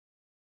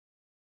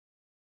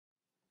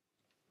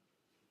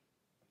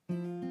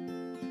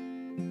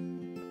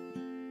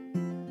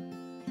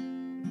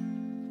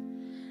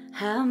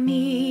I'll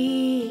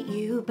meet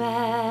you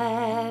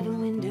by the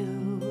window.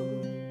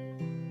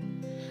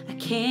 I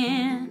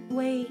can't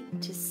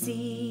wait to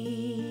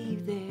see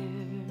you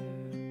there.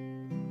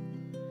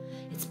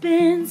 It's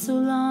been so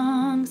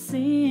long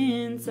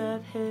since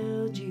I've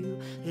held you,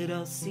 it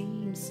all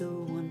seems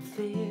so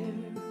unfair.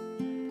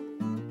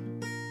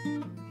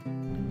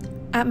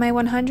 At my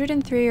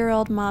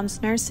 103-year-old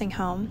mom's nursing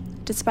home,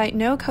 despite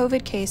no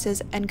COVID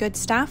cases and good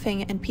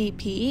staffing and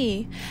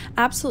PPE,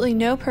 absolutely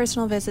no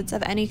personal visits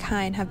of any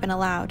kind have been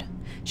allowed.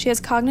 She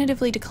has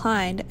cognitively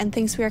declined and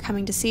thinks we are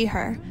coming to see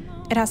her.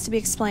 It has to be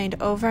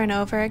explained over and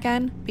over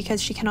again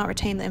because she cannot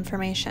retain the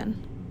information.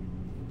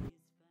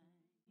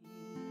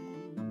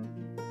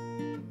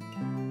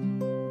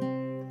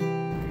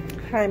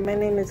 Hi, my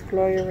name is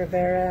Gloria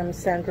Rivera. I'm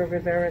Sandra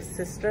Rivera's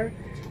sister.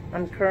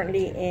 I'm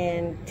currently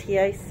in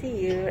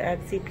TICU at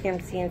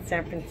CPMC in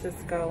San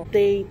Francisco.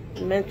 They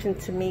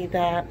mentioned to me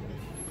that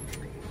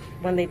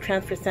when they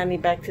transfer Sandy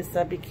back to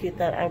subacute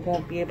that I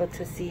won't be able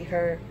to see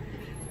her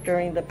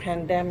during the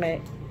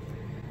pandemic.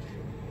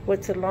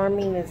 What's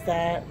alarming is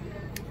that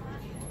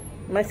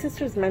my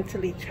sister's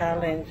mentally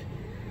challenged.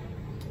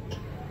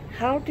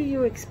 How do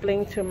you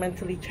explain to a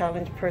mentally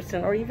challenged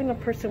person, or even a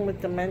person with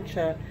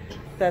dementia,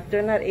 that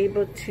they're not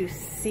able to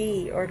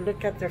see or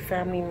look at their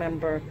family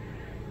member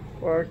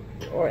or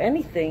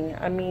anything?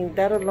 I mean,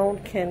 that alone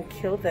can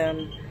kill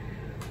them.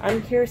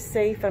 I'm here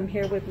safe, I'm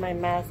here with my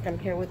mask, I'm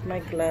here with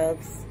my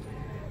gloves,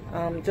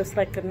 just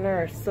like a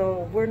nurse.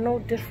 So we're no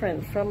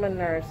different from a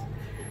nurse.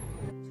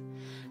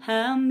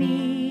 I'll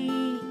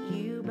meet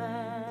you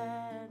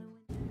by...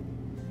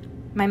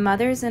 My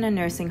mother's in a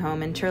nursing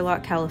home in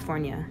Turlock,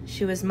 California.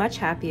 She was much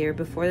happier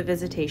before the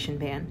visitation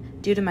ban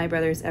due to my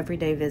brother's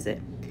everyday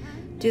visit.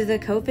 Due to the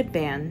COVID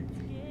ban,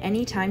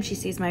 any time she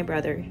sees my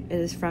brother, it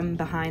is from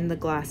behind the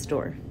glass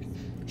door.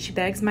 She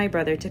begs my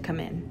brother to come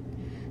in.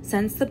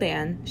 Since the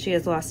ban, she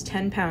has lost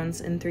 10 pounds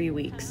in 3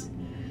 weeks.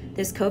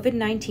 This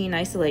COVID-19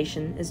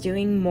 isolation is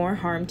doing more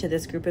harm to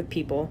this group of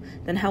people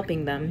than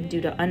helping them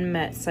due to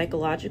unmet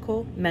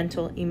psychological,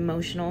 mental,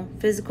 emotional,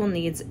 physical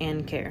needs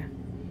and care.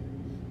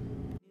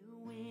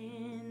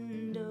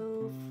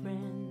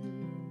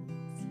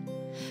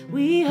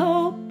 We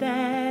hope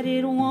that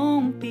it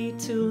won't be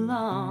too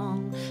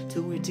long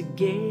till we're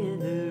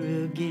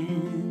together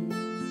again.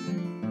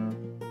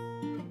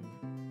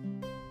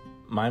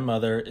 My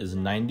mother is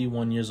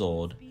 91 years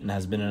old and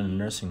has been in a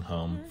nursing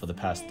home for the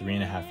past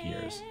 3.5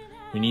 years.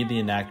 We need the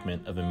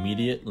enactment of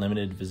immediate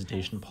limited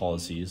visitation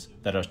policies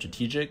that are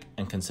strategic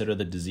and consider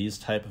the disease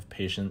type of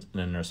patient in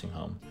a nursing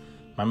home.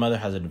 My mother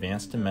has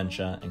advanced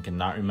dementia and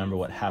cannot remember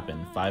what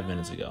happened 5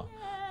 minutes ago,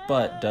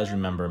 but does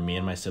remember me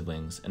and my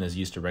siblings and is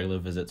used to regular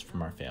visits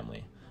from our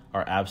family.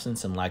 Our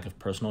absence and lack of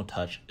personal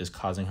touch is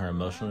causing her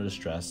emotional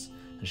distress,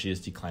 and she is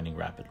declining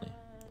rapidly.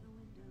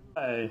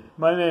 Hi,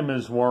 my name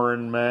is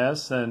Warren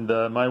Mass, and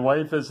my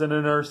wife is in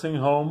a nursing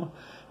home,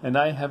 and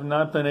I have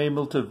not been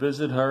able to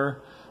visit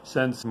her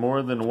since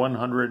more than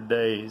 100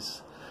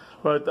 days.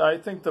 But I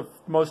think the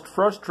most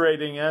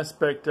frustrating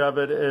aspect of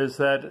it is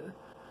that,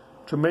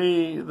 to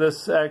me,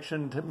 this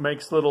action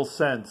makes little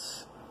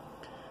sense.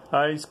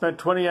 I spent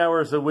 20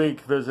 hours a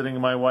week visiting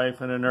my wife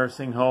in a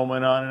nursing home,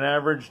 and on an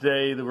average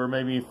day there were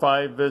maybe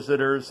 5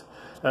 visitors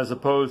as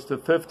opposed to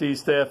 50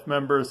 staff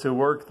members who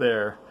work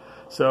there.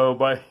 So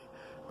by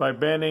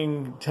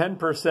banning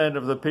 10%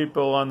 of the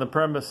people on the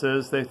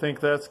premises, they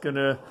think that's going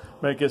to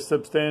make a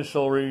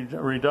substantial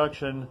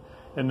reduction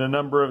in the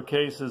number of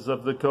cases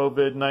of the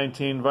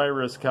COVID-19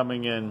 virus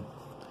coming in.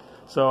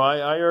 So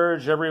I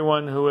urge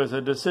everyone who is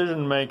a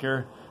decision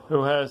maker,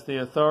 who has the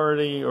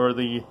authority or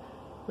the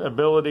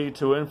ability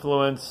to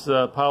influence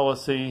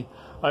policy,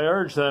 I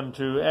urge them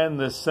to end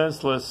this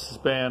senseless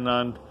ban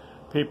on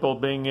people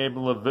being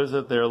able to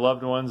visit their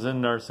loved ones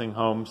in nursing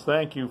homes.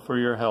 Thank you for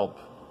your help.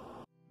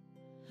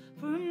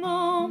 For a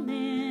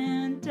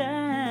moment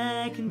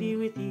I can be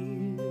with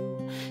you,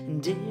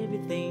 and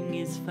everything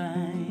is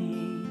fine.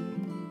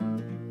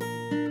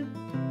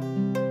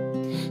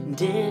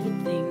 And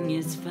everything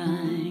is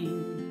fine.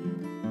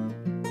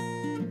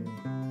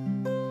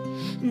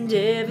 And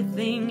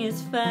everything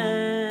is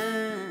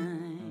fine.